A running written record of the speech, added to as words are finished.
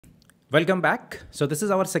Welcome back. So this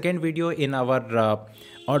is our second video in our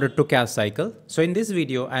order to cash cycle. So in this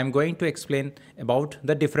video, I am going to explain about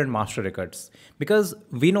the different master records, because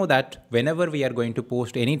we know that whenever we are going to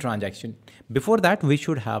post any transaction, before that we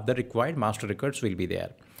should have the required master records will be there.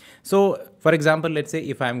 So for example, let's say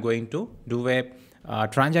if I am going to do a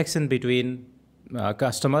transaction between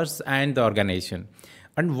customers and the organization,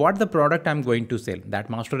 and what the product I'm going to sell, that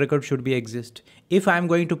master record should be exist. If I'm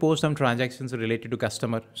going to post some transactions related to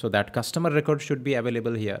customer, so that customer record should be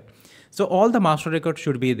available here. So all the master record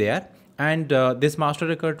should be there, and this master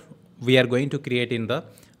record we are going to create in the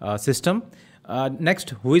system.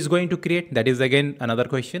 Next, who is going to create? That is again another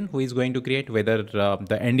question. Who is going to create? Whether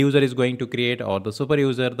the end user is going to create, or the super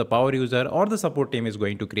user, the power user, or the support team is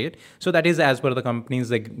going to create. So that is as per the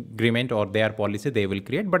company's agreement or their policy, they will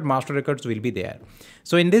create, but master records will be there.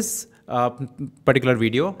 So in this particular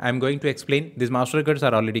video, I'm going to explain these master records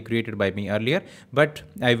are already created by me earlier, but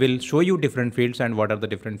I will show you different fields and what are the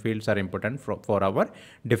different fields are important for our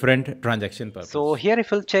different transaction purpose. So here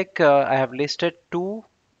if you'll check, I have listed two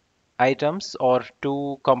items or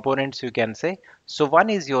two components, you can say. So one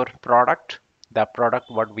is your product, the product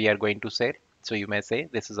what we are going to sell. So you may say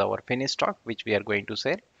this is our finished stock which we are going to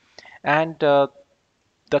sell, and the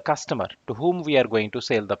customer to whom we are going to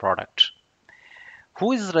sell the product.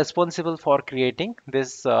 Who is responsible for creating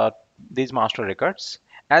these master records?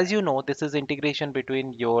 As you know, this is integration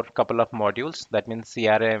between your couple of modules, that means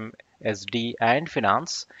CRM, SD, and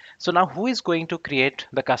finance. So now who is going to create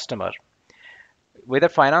the customer? Whether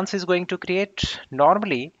finance is going to create,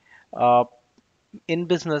 normally uh, in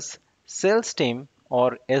business, sales team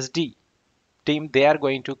or SD team, they are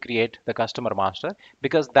going to create the customer master,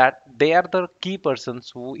 because that they are the key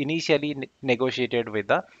persons who initially negotiated with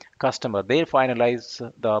the customer. They finalize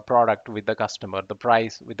the product with the customer, the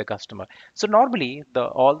price with the customer. So normally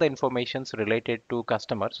all the informations related to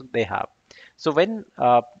customers they have. So when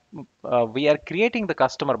we are creating the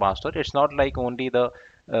customer master, it's not like only the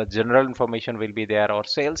general information will be there or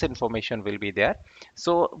sales information will be there.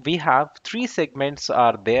 So we have three segments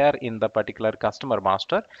are there in the particular customer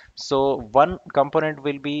master. So one component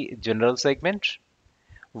will be general segment,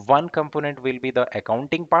 one component will be the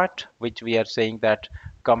accounting part, which we are saying that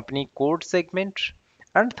company code segment,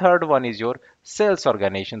 and third one is your sales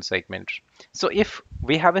organization segment. So if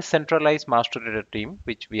we have a centralized master data team,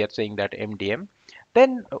 which we are saying that MDM,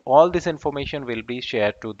 then all this information will be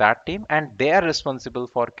shared to that team and they are responsible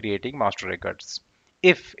for creating master records.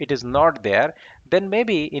 If it is not there, then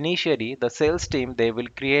maybe initially the sales team, they will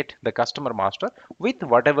create the customer master with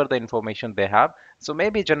whatever the information they have. So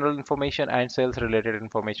maybe general information and sales related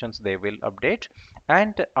informations they will update,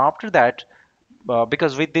 and after that,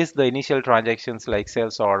 because with this the initial transactions like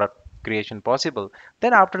sales order creation possible,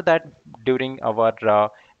 then after that during our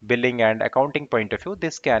billing and accounting point of view,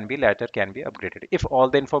 this can be later can be upgraded. If all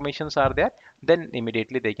the informations are there, then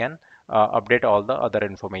immediately they can update all the other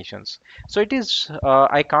informations. So it is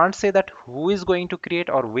I can't say that who is going to create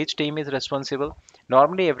or which team is responsible.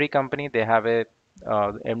 Normally every company they have a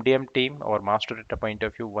MDM team or master data point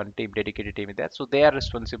of view, one team dedicated team is there, so they are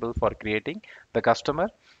responsible for creating the customer.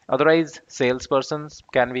 Otherwise salespersons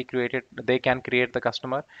can be created, they can create the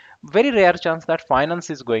customer. Very rare chance that finance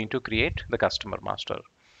is going to create the customer master.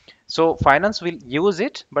 So finance will use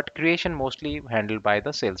it, but creation mostly handled by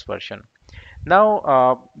the salesperson.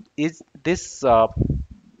 Now is this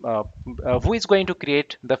who is going to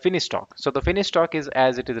create the finished stock? So the finished stock is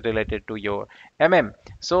as it is related to your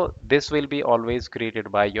so this will be always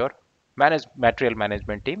created by your material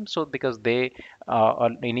management team. So because they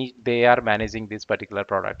they are managing this particular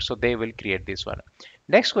product, so they will create this one.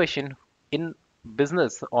 Next question, in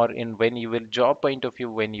business or in when you will job point of view,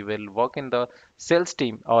 when you will work in the sales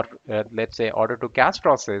team or let's say order to cash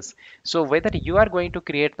process, so whether you are going to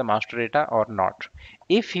create the master data or not.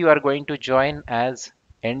 If you are going to join as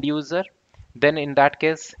end user, then in that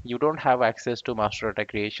case you don't have access to master data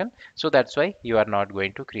creation, so that's why you are not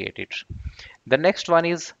going to create it. The next one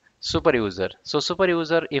is super user. So super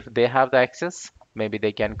user, if they have the access, maybe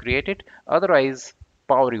they can create it. Otherwise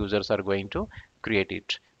power users are going to create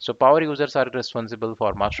it. So power users are responsible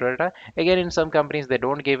for master data. Again, in some companies they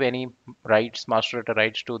don't give any rights, master data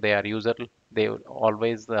rights to their user. They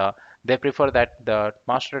always they prefer that the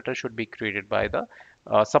master data should be created by the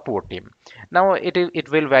support team. Now it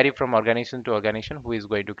will vary from organization to organization who is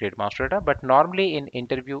going to create master data, but normally in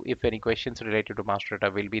interview if any questions related to master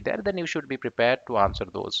data will be there, then you should be prepared to answer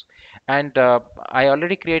those. And I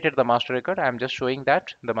already created the master record. I'm just showing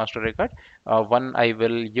that the master record. One I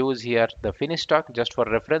will use here the finished stock just for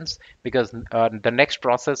reference, because the next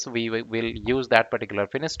process will use that particular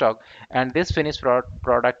finished stock, and this finished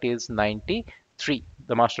product is 93.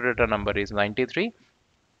 the master data number is 93,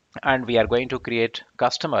 and we are going to create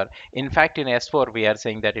customer. In fact, in S4 we are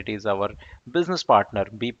saying that it is our business partner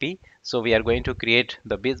BP. So we are going to create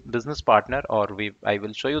the business partner, or I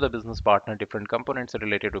will show you the business partner, different components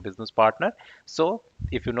related to business partner. So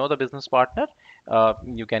if you know the business partner,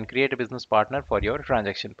 you can create a business partner for your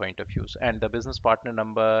transaction point of views. And the business partner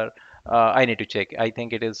number, I need to check, I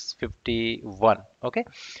think it is 51. Okay,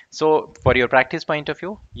 so for your practice point of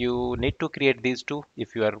view, you need to create these two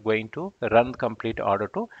if you are going to run complete order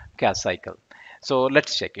to cash cycle. So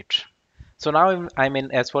let's check it. So now I'm in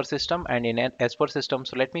S4 system, and in an S4 system,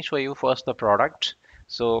 so let me show you first the product.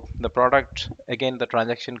 So the product, again, the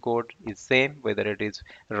transaction code is same, whether it is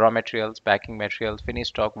raw materials, packing materials, finished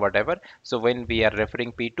stock, whatever. So when we are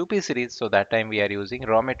referring P2P series, so that time we are using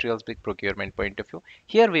raw materials with procurement point of view.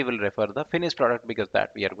 Here we will refer the finished product because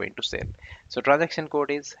that we are going to sell. So transaction code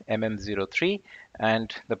is MM03,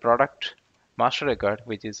 and the product master record,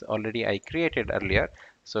 which is already I created earlier,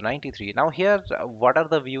 so 93. Now here, what are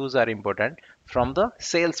the views are important from the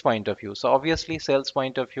sales point of view. So obviously sales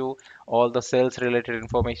point of view, all the sales related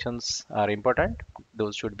informations are important,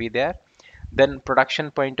 those should be there. Then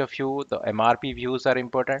production point of view, the MRP views are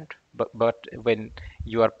important, but when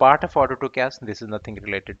you are part of order to cash, this is nothing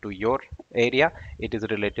related to your area, it is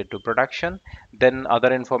related to production. Then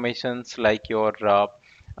other informations like your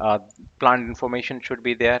uh, plant information should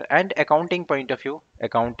be there, and accounting point of view,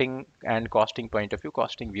 accounting and costing point of view,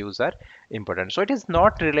 costing views are important. So it is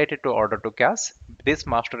not related to order to cash. This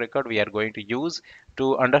master record we are going to use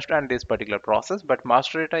to understand this particular process, but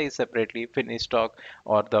master data is separately, finished stock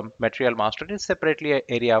or the material master is separately a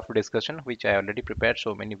area of discussion, which I already prepared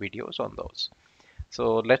so many videos on those.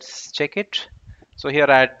 So let's check it. So here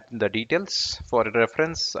I add the details. For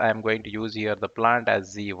reference, I am going to use here the plant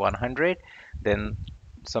as Z100, then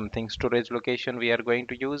something storage location we are going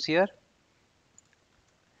to use here,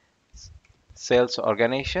 sales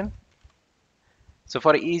organization. So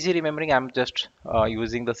for easy remembering, I'm just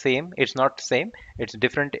using the same. It's not same, it's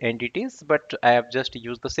different entities, but I have just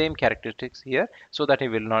used the same characteristics here so that I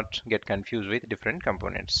will not get confused with different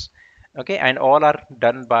components. Okay, and all are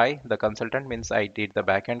done by the consultant, means I did the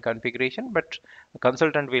backend configuration, but the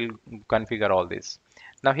consultant will configure all this.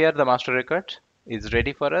 Now here the master record is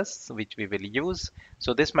ready for us, which we will use.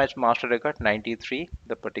 So this match master record 93,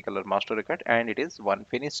 the particular master record, and it is one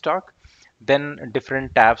finished stock. Then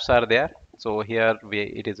different tabs are there. So here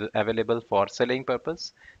it is available for selling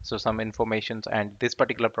purpose. So some informations, and this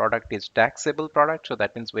particular product is taxable product. So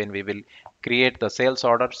that means when we will create the sales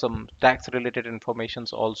order, some tax related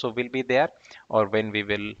informations also will be there. Or when we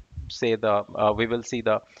will say we will see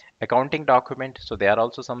the accounting document. So there are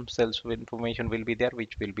also some sales information will be there,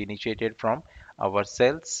 which will be initiated from our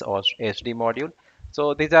sales or SD module.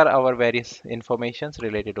 So these are our various informations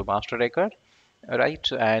related to master record,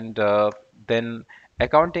 right? And then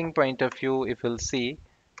accounting point of view, if you'll see,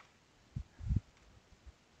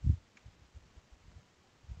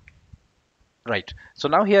 right, so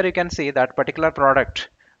now here you can see that particular product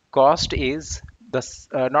cost is the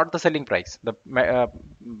not the selling price, the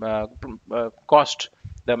cost,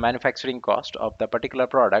 the manufacturing cost of the particular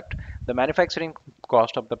product, the manufacturing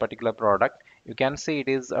cost of the particular product, you can see it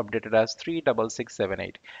is updated as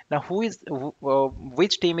 36678. Now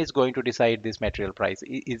which team is going to decide this material price?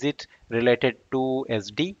 Is it related to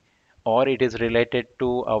SD, or it is related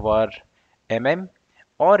to our MM,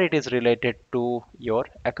 or it is related to your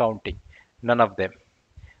accounting? None of them,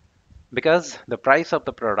 because the price of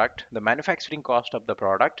the product, the manufacturing cost of the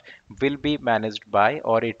product will be managed by,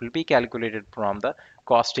 or it will be calculated from the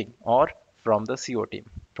costing or from the CO team,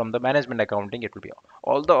 from the management accounting it will be.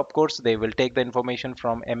 Although of course they will take the information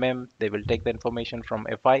from MM, they will take the information from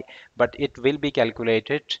FI, but it will be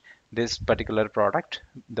calculated this particular product.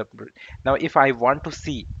 Now if I want to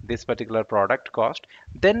see this particular product cost,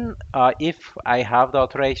 then if I have the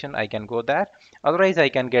authorization, I can go there. Otherwise I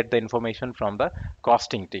can get the information from the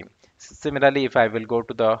costing team. Similarly, if I will go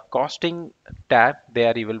to the costing tab,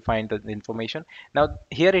 there you will find the information. Now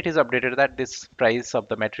here it is updated that this price of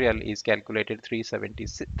the material is calculated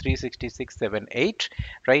 366.78,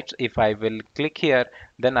 right? If I will click here,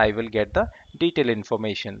 then I will get the detail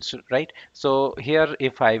information, right? So here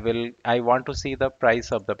if I want to see the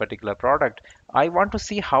price of the particular product, I want to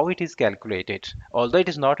see how it is calculated, although it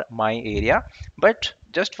is not my area, but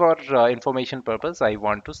just for information purpose I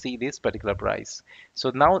want to see this particular price. So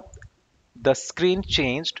now the screen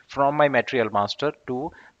changed from my material master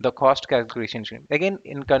to the cost calculation stream. Again,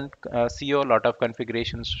 in CO, a lot of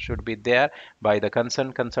configurations should be there by the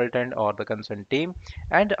concerned consultant or the concerned team,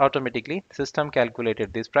 and automatically system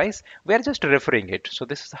calculated this price. We are just referring it. So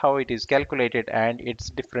this is how it is calculated, and its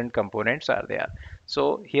different components are there.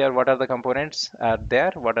 So here, what are the components are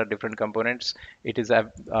there? What are different components? It is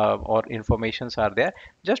or informations are there.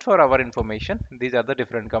 Just for our information, these are the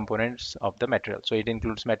different components of the material. So it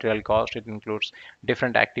includes material cost, it includes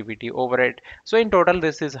different activity overhead. So in total,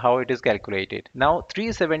 this is how it is calculated. Now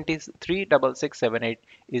 36678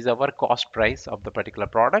 is our cost price of the particular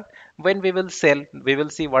product. When we will sell, we will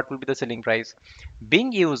see what will be the selling price.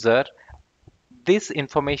 Being user, these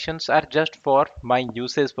informations are just for my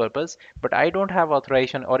usage purpose, but I don't have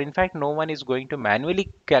authorization, or in fact no one is going to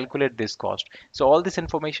manually calculate this cost. So all this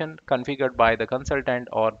information configured by the consultant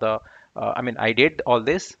or the I mean, I did all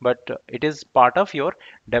this, but it is part of your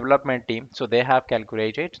development team, so they have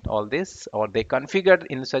calculated all this, or they configured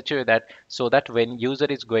in such a way that so that when user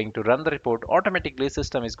is going to run the report, automatically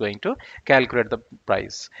system is going to calculate the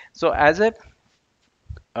price. So as a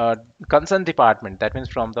concern department, that means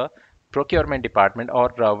from the procurement department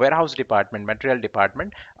or warehouse department, material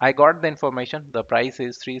department, I got the information the price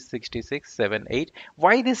is 36678.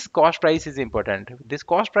 Why this cost price is important? This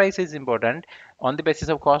cost price is important. On the basis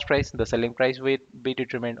of cost price, the selling price will be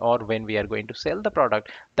determined, or when we are going to sell the product,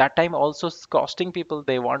 that time also costing people,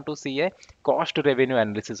 they want to see a cost revenue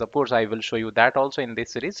analysis. Of course, I will show you that also in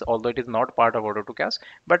this series, although it is not part of order to cash,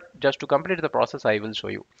 but just to complete the process I will show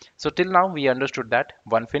you. So till now we understood that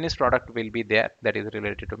one finished product will be there, that is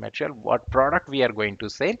related to material, what product we are going to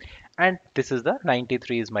sell, and this is the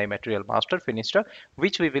 93 is my material master finished stock,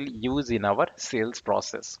 which we will use in our sales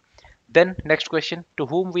process. Then next question, to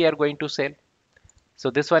whom we are going to sell. So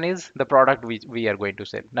this one is the product we are going to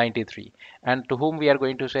sell, 93. And to whom we are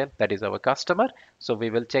going to sell, that is our customer. So we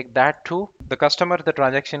will check that too. The customer, the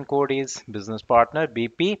transaction code is business partner,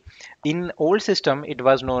 BP. In old system, it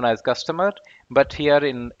was known as customer, but here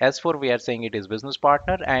in S4, we are saying it is business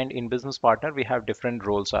partner, and in business partner, we have different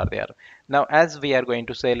roles are there. Now, as we are going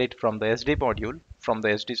to sell it from the SD module, from the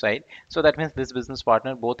SD side, so that means this business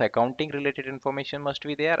partner, both accounting related information must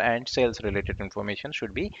be there and sales related information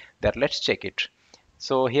should be there. Let's check it.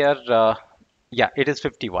 So here, yeah, it is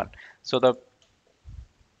 51. So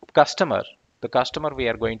customer, the customer we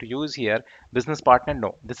are going to use here, business partner,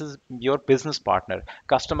 no, this is your business partner.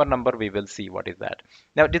 Customer number, we will see what is that.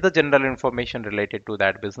 Now, it is the general information related to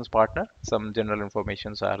that business partner. Some general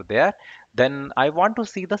informations are there. Then I want to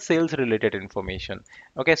see the sales related information.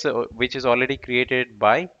 Okay, so which is already created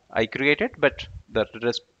by, I created, but the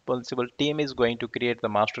responsible team is going to create the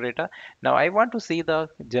master data. Now I want to see the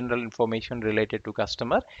general information related to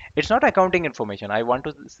customer. It's not accounting information. I want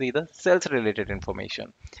to see the sales related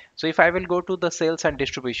information. So if I will go to the sales and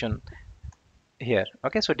distribution here,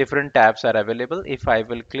 okay, so different tabs are available. If I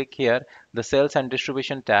will click here the sales and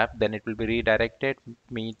distribution tab, then it will be redirected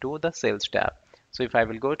me to the sales tab. So if I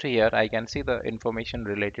will go to here, I can see the information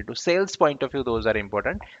related to sales point of view. Those are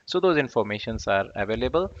important. So those informations are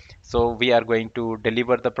available. So we are going to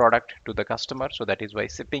deliver the product to the customer. So that is why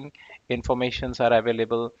shipping informations are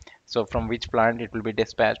available. So from which plant it will be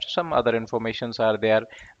dispatched. Some other informations are there.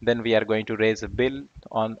 Then we are going to raise a bill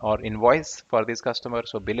on or invoice for this customer.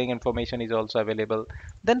 So billing information is also available.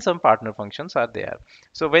 Then some partner functions are there.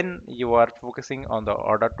 So when you are focusing on the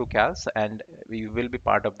order to cash, and we will be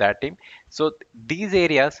part of that team. So these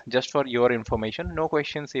areas, just for your information, no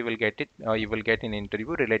questions you will get it, you will get in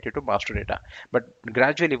interview related to master data. But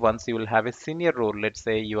gradually, once you will have a senior role, let's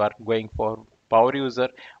say you are going for power user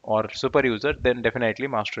or super user, then definitely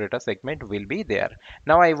master data segment will be there.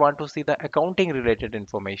 Now I want to see the accounting related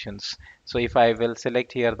informations. So if I will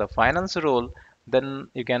select here the finance role, then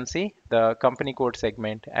you can see the company code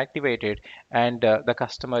segment activated, and the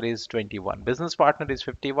customer is 21, business partner is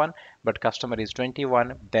 51, but customer is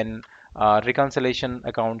 21. Then reconciliation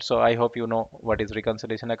account. So I hope you know what is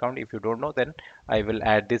reconciliation account. If you don't know, then I will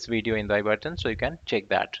add this video in the I button so you can check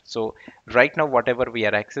that. So right now, whatever we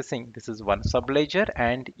are accessing, this is one sub ledger,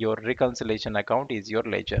 and your reconciliation account is your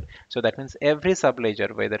ledger. So that means every sub ledger,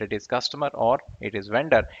 whether it is customer or it is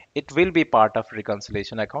vendor, it will be part of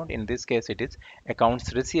reconciliation account. In this case, it is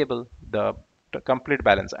accounts receivable, the complete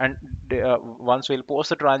balance. And once we'll post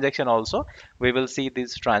the transaction also, we will see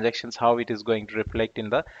these transactions, how it is going to reflect in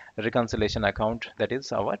the reconciliation account, that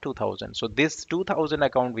is our 2000. So this 2000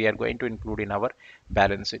 account we are going to include in our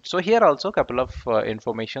balance sheet. So here also a couple of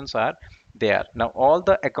informations are there. Now all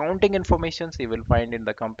the accounting informations you will find in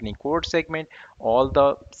the company code segment. All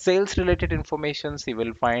the sales related informations you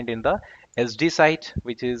will find in the SD site,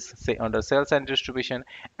 which is say under sales and distribution,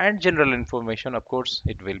 and general information, of course,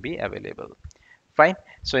 it will be available. Fine.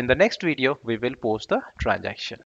 So in the next video, we will post the transaction.